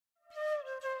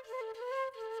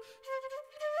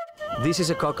This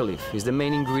is a coca leaf. It's the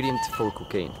main ingredient for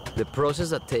cocaine. The process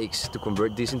that takes to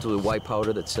convert this into the white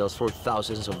powder that sells for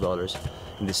thousands of dollars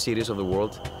in the cities of the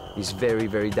world is very,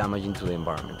 very damaging to the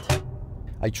environment.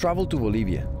 I traveled to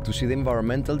Bolivia to see the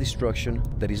environmental destruction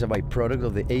that is a byproduct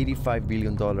of the $85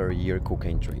 billion a year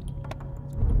cocaine trade.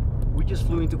 We just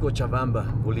flew into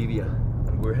Cochabamba, Bolivia,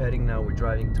 and we're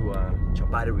driving to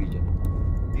Chapare region.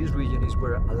 This region is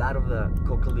where a lot of the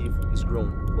coca leaf is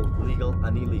grown, both legal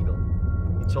and illegal.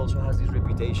 It also has this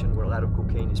reputation where a lot of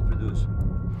cocaine is produced.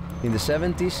 In the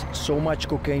 70s, so much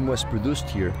cocaine was produced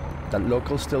here that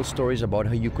locals tell stories about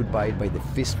how you could buy it by the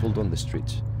fistful on the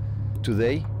streets.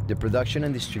 Today, the production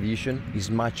and distribution is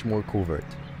much more covert.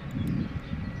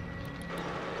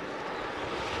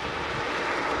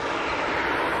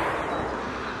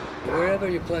 Wherever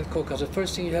you plant coca, the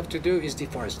first thing you have to do is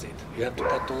deforest it. You have to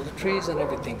cut all the trees and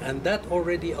everything, and that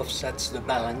already offsets the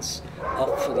balance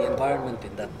of the environment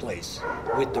in that place.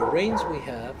 With the rains we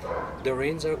have, the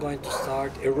rains are going to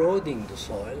start eroding the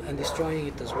soil and destroying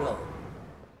it as well.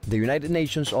 The United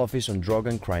Nations Office on Drug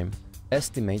and Crime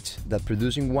estimates that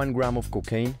producing 1 gram of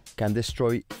cocaine can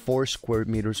destroy 4 square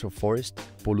meters of forest,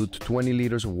 pollute 20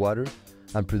 liters of water,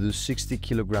 and produce 60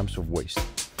 kilograms of waste.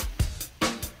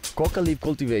 Coca leaf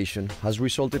cultivation has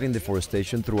resulted in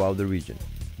deforestation throughout the region,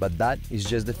 but that is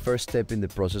just the first step in the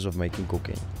process of making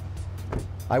cocaine.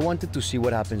 I wanted to see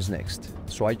what happens next,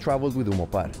 so I traveled with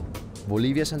Umopar,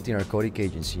 Bolivia's anti-narcotic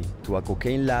agency, to a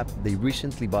cocaine lab they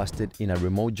recently busted in a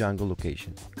remote jungle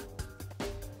location.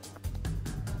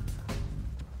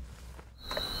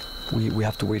 We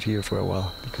have to wait here for a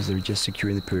while because they're just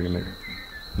securing the perimeter.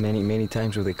 Many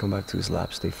times when they come back to these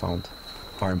labs, they found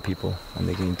armed people and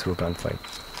they get into a gunfight.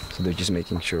 So they're just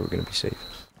making sure we're going to be safe.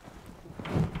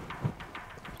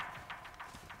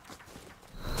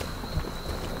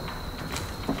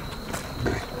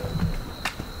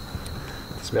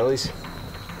 The smell is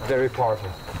very powerful.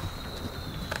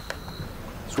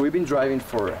 So we've been driving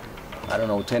for, I don't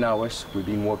know, 10 hours. We've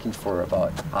been walking for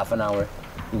about half an hour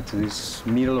into this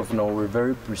middle of nowhere,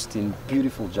 very pristine,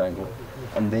 beautiful jungle.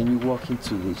 And then you walk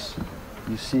into this.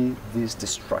 You see this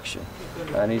destruction.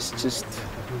 And it's just,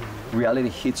 reality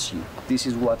hits you. This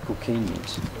is what cocaine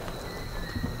means.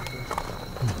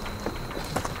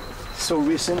 So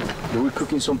recent that we're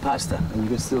cooking some pasta, and you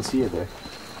can still see it there.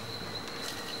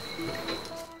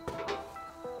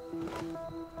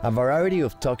 A variety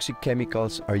of toxic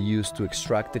chemicals are used to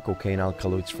extract the cocaine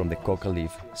alkaloids from the coca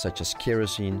leaf, such as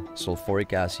kerosene,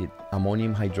 sulfuric acid,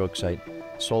 ammonium hydroxide,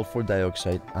 sulfur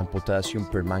dioxide, and potassium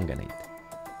permanganate.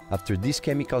 After these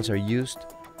chemicals are used,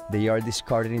 they are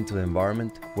discarded into the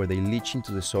environment where they leach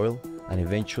into the soil and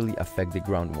eventually affect the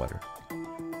groundwater.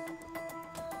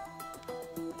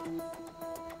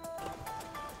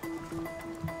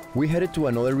 We headed to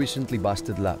another recently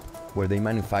busted lab where they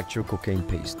manufacture cocaine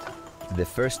paste, the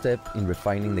first step in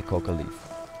refining the coca leaf.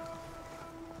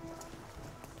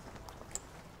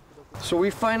 So we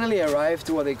finally arrived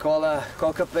to what they call a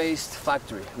coca paste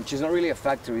factory, which is not really a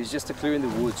factory, it's just a clear in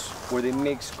the woods where they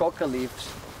mix coca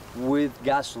leaves with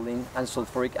gasoline and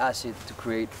sulfuric acid to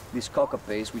create this coca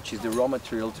paste, which is the raw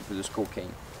material to produce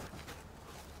cocaine.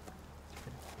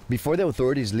 Before the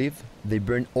authorities leave, they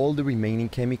burn all the remaining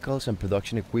chemicals and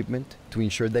production equipment to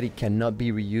ensure that it cannot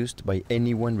be reused by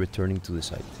anyone returning to the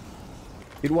site.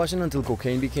 It wasn't until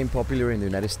cocaine became popular in the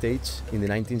United States in the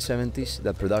 1970s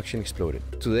that production exploded.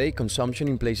 Today, consumption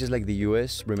in places like the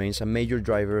US remains a major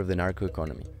driver of the narco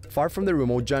economy. Far from the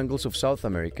remote jungles of South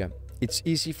America, it's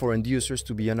easy for end users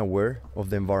to be unaware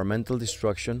of the environmental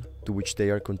destruction to which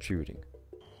they are contributing.